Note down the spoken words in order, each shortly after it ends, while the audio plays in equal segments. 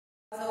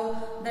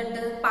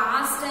that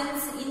past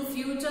tense in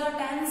future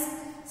tense.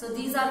 So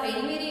these are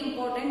very, very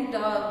important.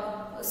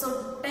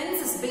 So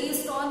tense is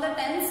based on the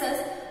tenses,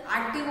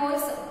 active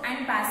voice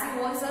and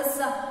passive voices,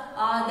 they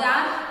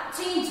are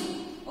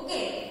changing.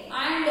 Okay,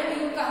 and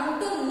you come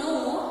to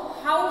know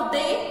how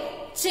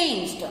they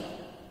changed.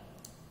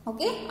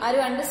 Okay, are you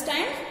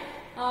understand?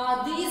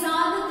 These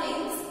are the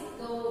things,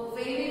 so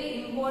very,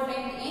 very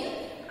important in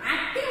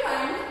active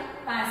and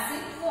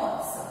passive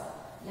voice.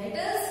 Let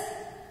us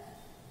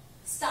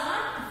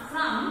start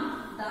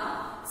from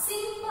the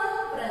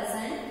simple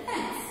present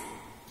tense.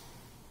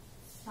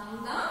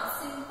 From the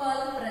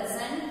simple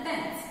present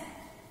tense.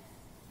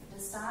 Let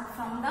us start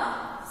from the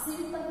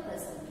simple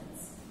present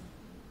tense.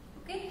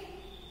 Okay.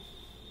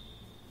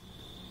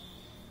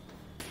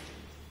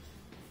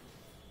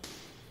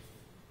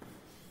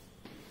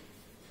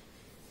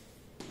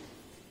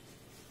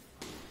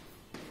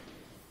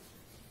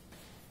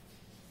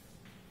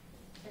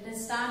 Let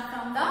us start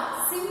from the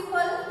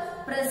simple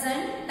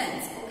present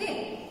tense.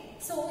 Okay.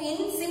 So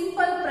in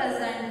simple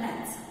present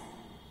tense,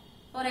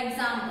 for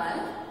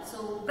example, so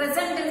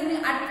present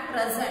is at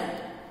present.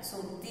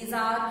 So these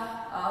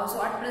are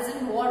so at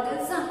present what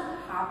is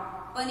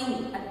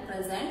happening at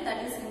present,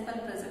 that is simple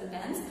present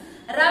tense.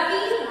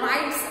 Ravi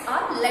writes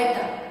a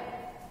letter.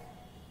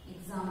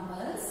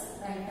 Examples,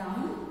 write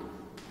down.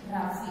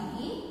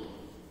 Ravi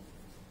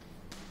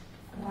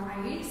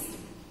writes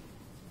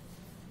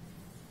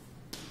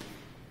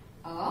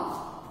a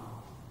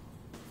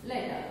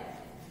letter.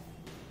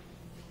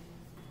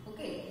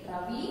 Okay,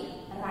 Ravi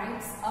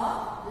writes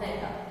a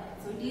letter.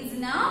 So it is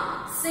in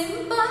a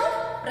simple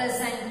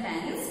present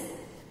tense.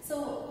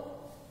 So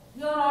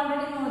you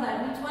already know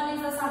that which one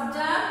is the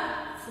subject.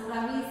 So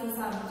Ravi is the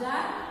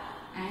subject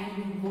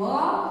and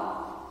verb.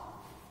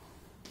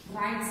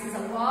 Writes is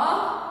a verb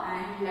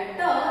and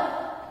letter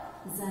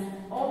is an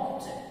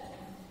object.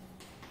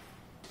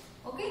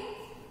 Okay.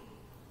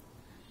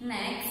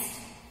 Next.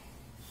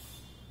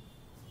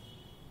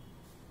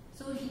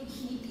 So it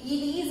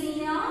is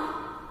in a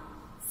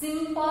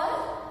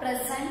simple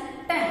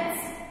present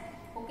tense.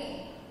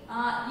 Okay.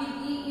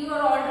 You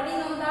already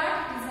know that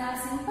it is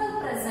a simple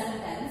present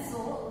tense.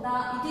 So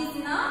it is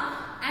in a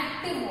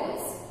active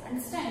voice.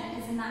 Understand?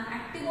 It is in a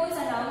active voice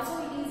and also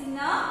it is in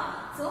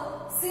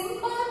a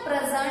simple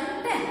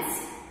present tense.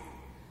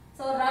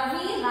 So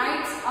Ravi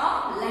writes a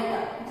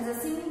letter. It is a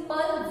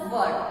simple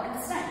word.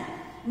 Understand?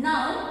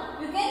 Now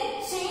you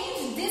can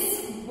change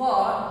this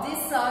word,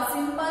 this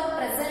simple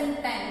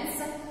present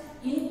tense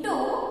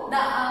into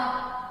the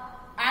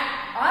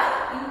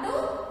into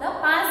the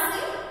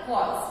passive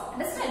voice.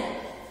 Understand?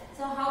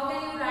 So how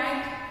can you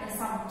write? The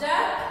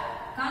subject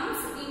comes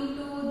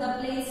into the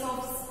place of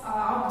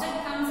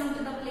object comes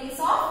into the place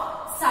of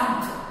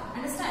subject.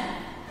 Understand?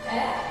 A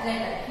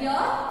letter. Here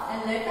a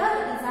letter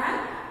is an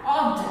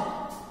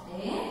object.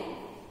 A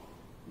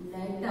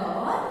letter.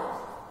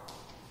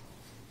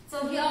 So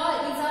here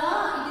it is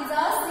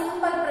a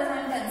simple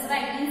present tense,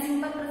 right? In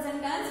simple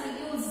present tense we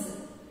use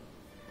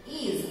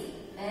is.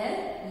 A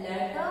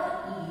letter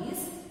is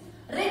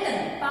written.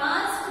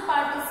 Past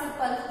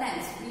participle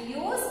tense. We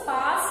use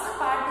past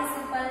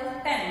participle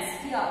tense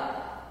here.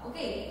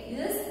 Okay, it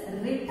is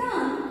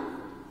written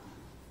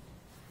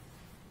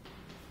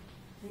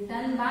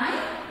by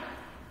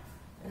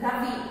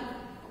Ravi.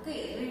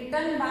 Okay,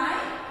 written by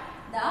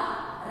the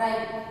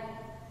Ravi.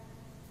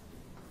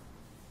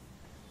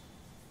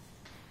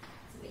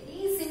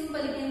 Very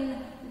simple.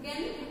 You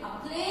can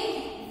play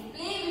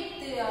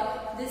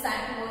with this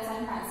active voice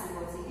and passive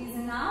voice. It is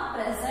in a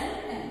present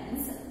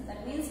tense.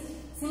 That means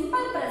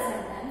simple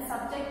present tense,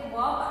 subject,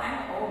 verb and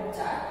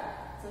object.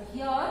 So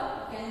here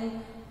you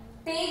can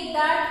take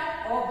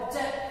that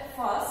object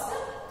first.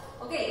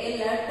 Okay,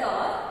 a letter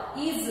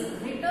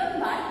is written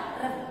by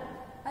Ravi.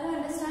 Are you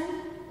understand?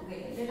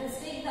 Okay, let us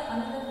take the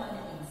another one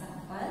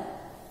example.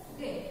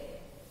 Okay.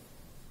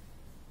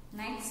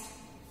 Next.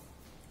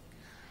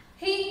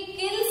 He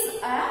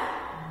kills a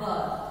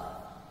bird.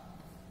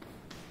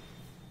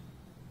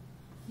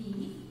 He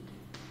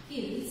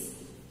kills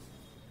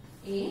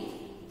a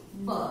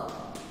bird.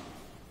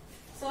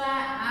 So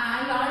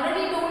I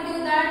already told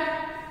you that.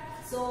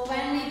 So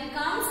when it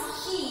comes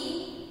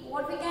he,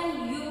 what we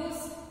can use?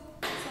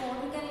 So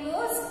what we can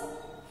use?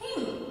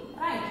 Him,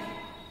 right?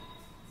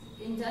 So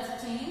you can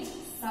just change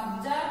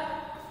subject,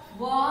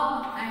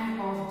 verb and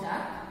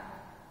object.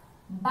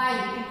 By,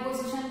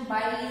 preposition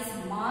by is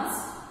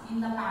must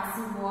in the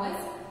passive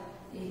voice.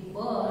 A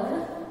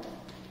bird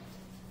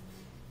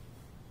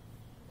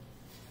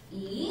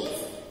is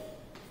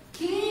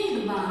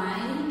killed by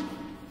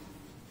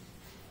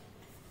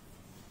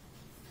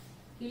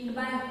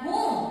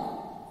whom?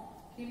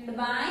 Killed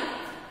by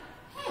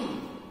him.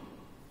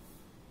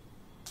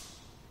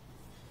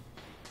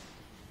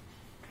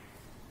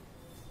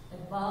 The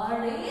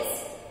bird is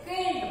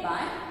killed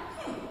by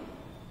him.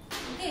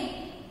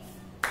 Okay.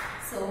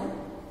 So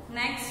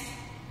next.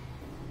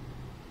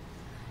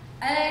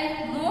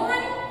 And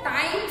Mohan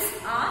types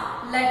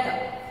a letter.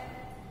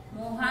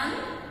 Mohan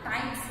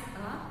types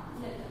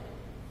a letter.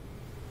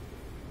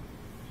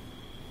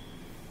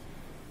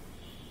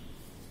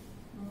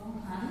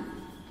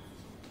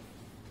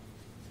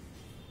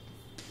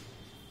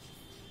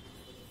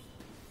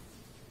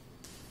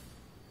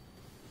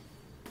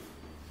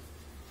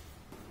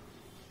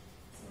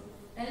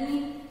 Tell me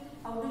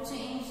how to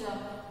change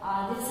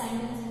this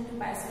sentence into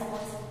passive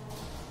voice.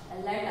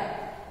 A letter.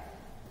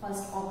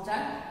 First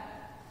object,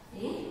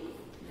 a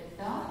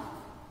letter.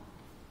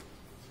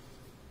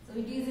 So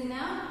it is in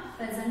a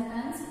present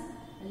tense.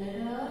 A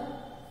letter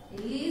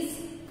is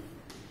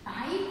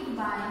typed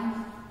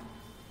by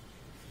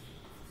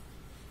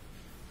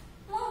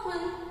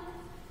Mohan.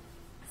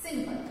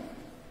 Simple.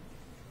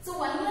 So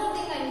one more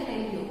thing I will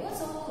tell you.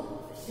 So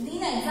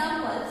in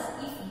examples,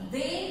 if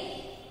they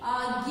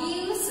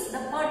gives the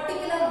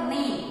particular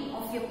name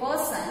of your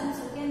person,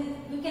 so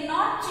you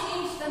cannot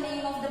change the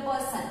name of the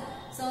person.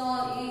 So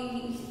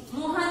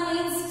Mohan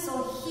means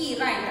so he,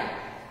 right?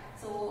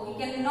 So you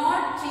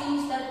cannot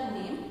change that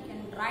name. You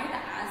can write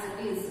as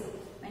it is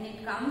when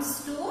it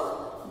comes to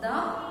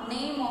the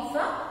name of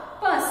a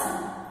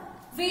person.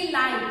 We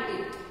liked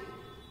it.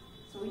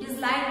 So it is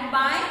liked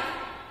by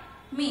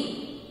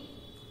me,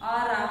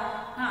 or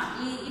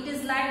it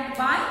is liked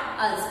by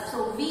us.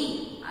 So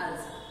we, us.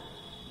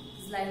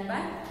 It is liked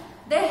by.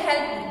 They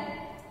help me.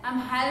 I am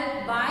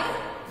helped by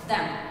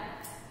them.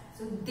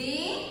 So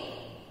they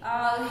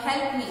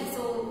help me.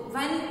 So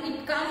when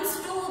it comes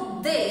to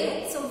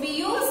they, so we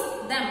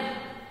use them.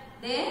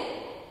 They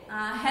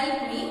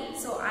help me.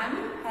 So I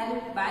am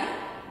helped by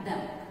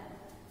them.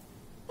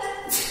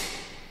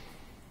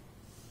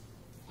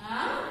 I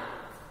am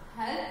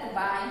helped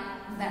by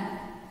them.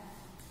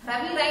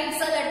 Ravi writes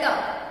a letter.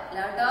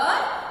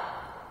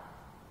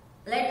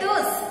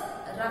 Letters.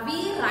 Ravi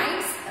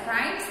writes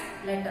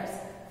letters.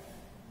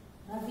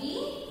 Ravi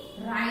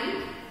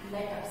writes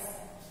letters.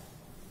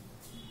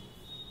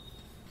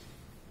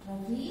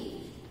 Ravi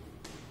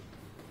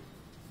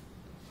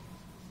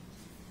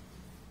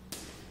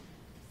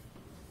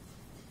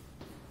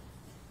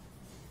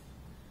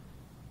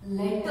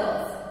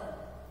letters.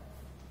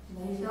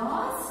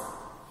 Letters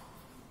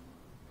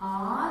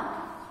are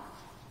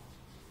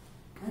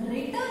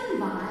written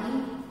by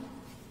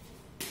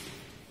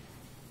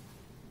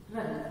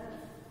Ravi.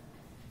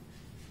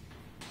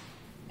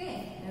 Okay,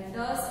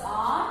 letters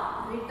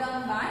are written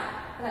by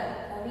Ravi.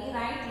 Ravi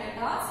writes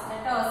letters.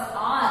 Letters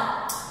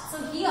are. So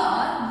here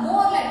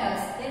more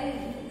letters. There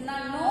is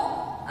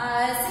no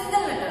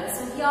single letter.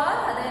 So here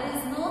there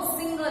is no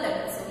single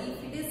letter. So if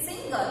it is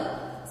single,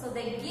 so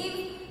they give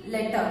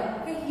letter.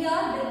 Okay, here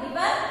they give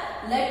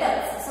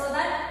letters. So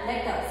that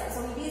letters. So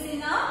it is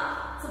in a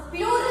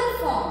plural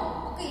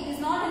form. Okay, it is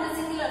not in a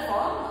singular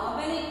form.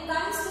 When it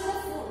comes to the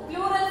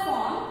plural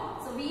form,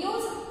 so we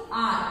use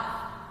are.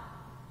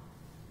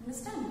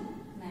 Understand?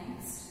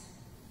 Next.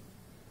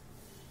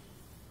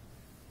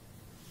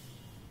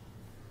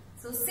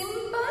 So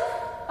simple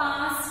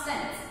past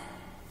tense.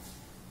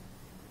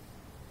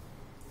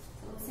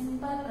 So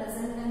simple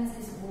present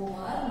tense is over.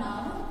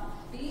 Now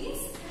it is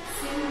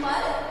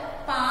simple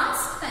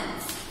past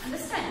tense.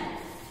 Understand?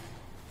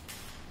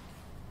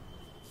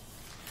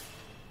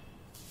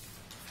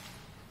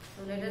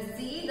 So let us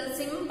see the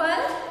simple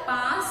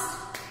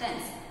past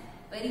tense.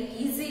 Very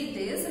easy it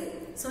is.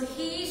 So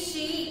he,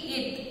 she,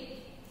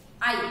 it,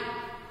 I.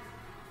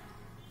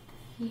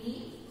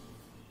 He,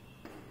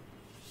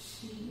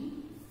 she,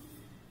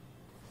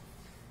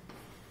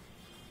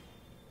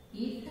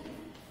 it,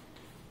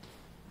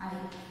 I.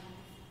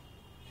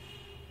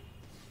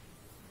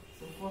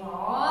 So for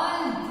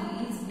all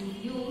these we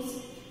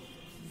use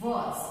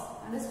was.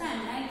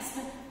 Understand? Next,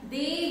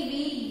 they,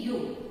 we,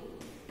 you.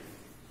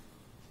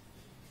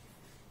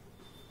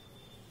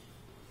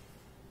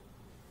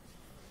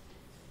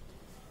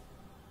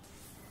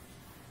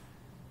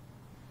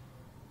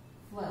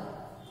 Well,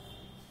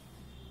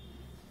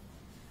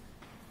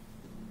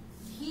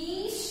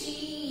 he,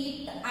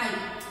 she, it, I.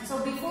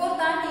 So before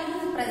that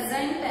in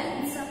present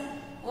tense,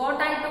 what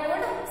I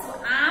told?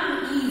 So am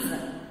is.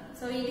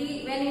 So it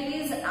is, when it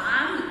is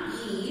am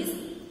is,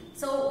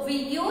 so we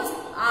use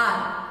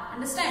are.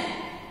 Understand?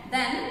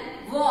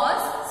 Then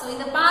was. So in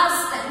the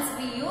past tense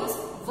we use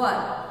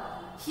were.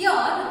 Here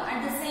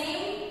at the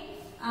same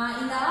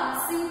in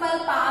the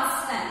simple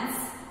past tense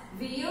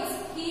we use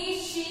he,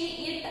 she,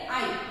 it,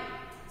 I.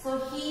 So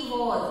he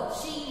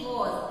was, she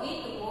was,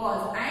 it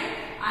was, and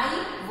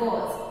I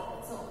was.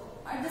 So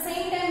at the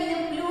same time in a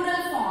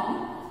plural form,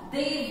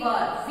 they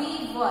were,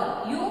 we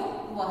were, you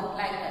were,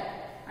 like that.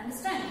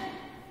 Understand?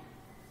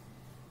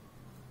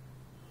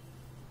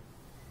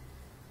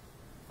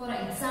 For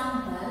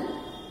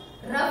example,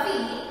 Ravi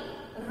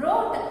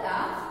wrote a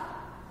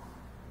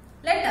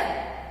letter.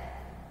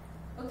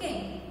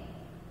 Okay.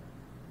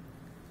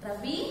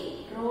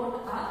 Ravi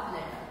wrote a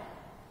letter.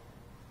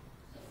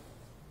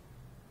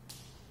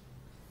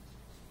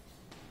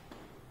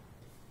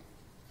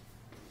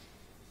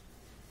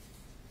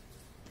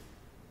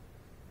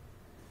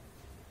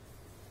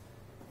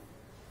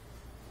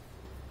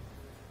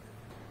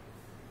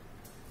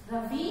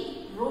 Ravi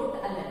wrote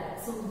a letter.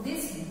 So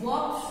this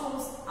verb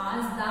shows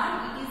us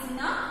that it is in a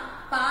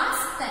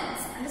past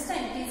tense.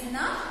 Understand? It is in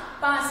a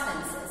past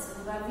tense.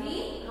 So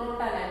Ravi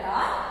wrote a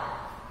letter.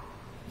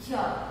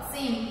 Here,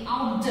 same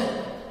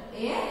object. A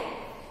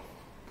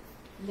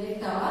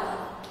letter.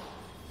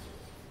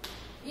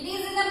 It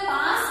is in the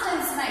past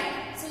tense,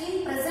 right? So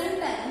in present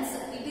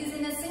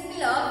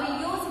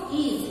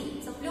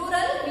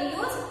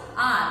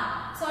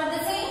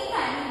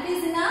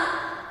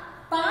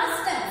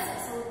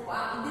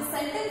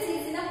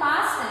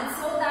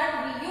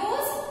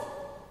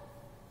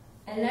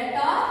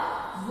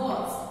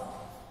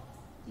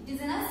It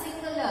is in a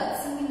singular.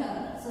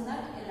 So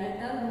that a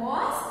letter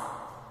was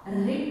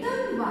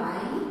written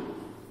by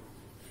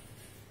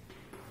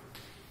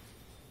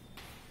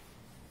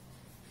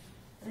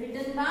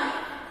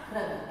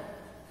Ravi.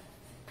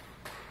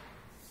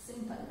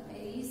 Simple,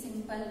 very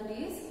simple it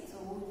is. So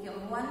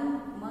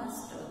one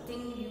must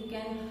thing you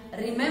can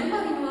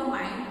remember in your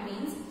mind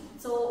means,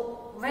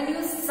 so when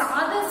you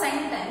saw the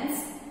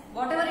sentence,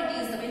 whatever it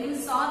is, when you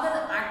saw the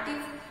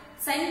active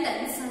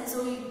sentence,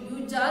 so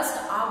you just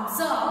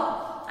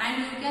observe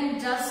and you can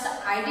just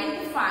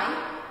identify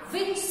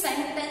which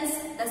sentence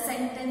the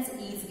sentence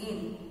is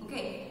in.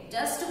 Okay,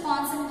 just to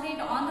concentrate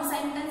on the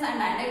sentence and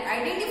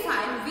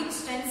identify which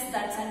tense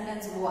that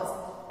sentence was.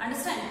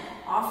 Understand?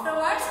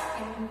 Afterwards,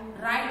 you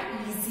can write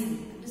easily.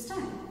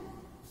 Understand?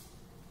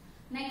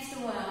 Next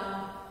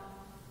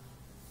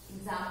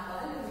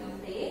example we will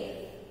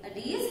take, that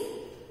is,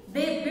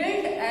 they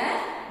built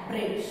a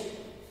bridge.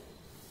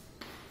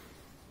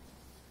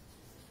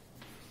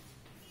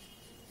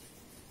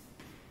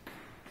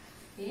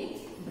 Okay,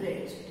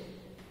 bridge.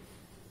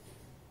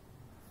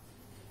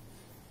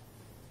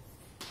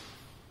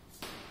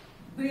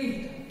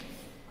 Built,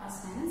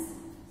 past tense.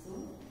 So,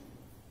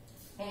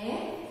 a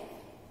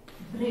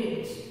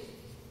bridge.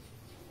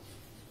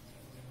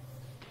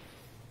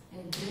 A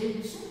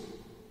bridge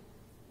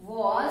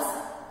was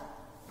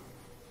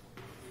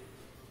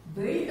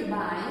built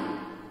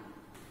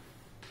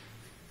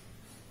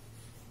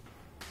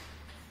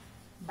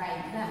by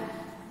them.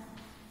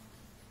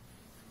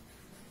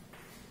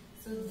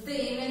 So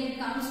they, when it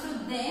comes to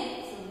them,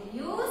 so we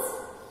use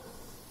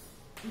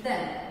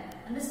them.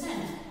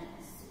 Understand?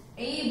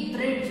 A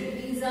bridge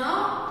is a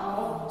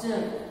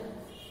object.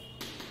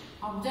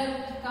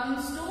 Object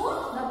comes to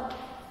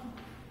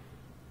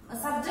the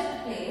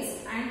subject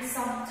place and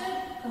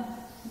subject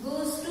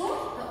goes to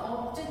the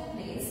object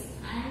place,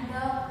 and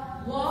the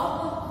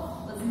verb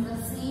was in the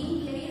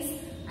same place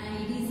and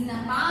it is in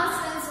a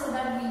past tense, so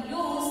that we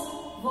use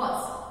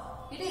was.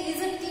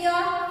 Is it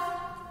clear?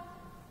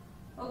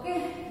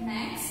 Okay,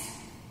 next.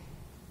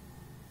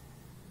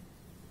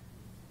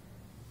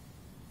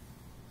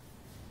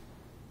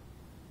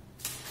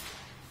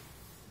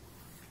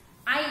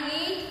 I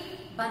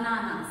ate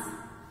bananas.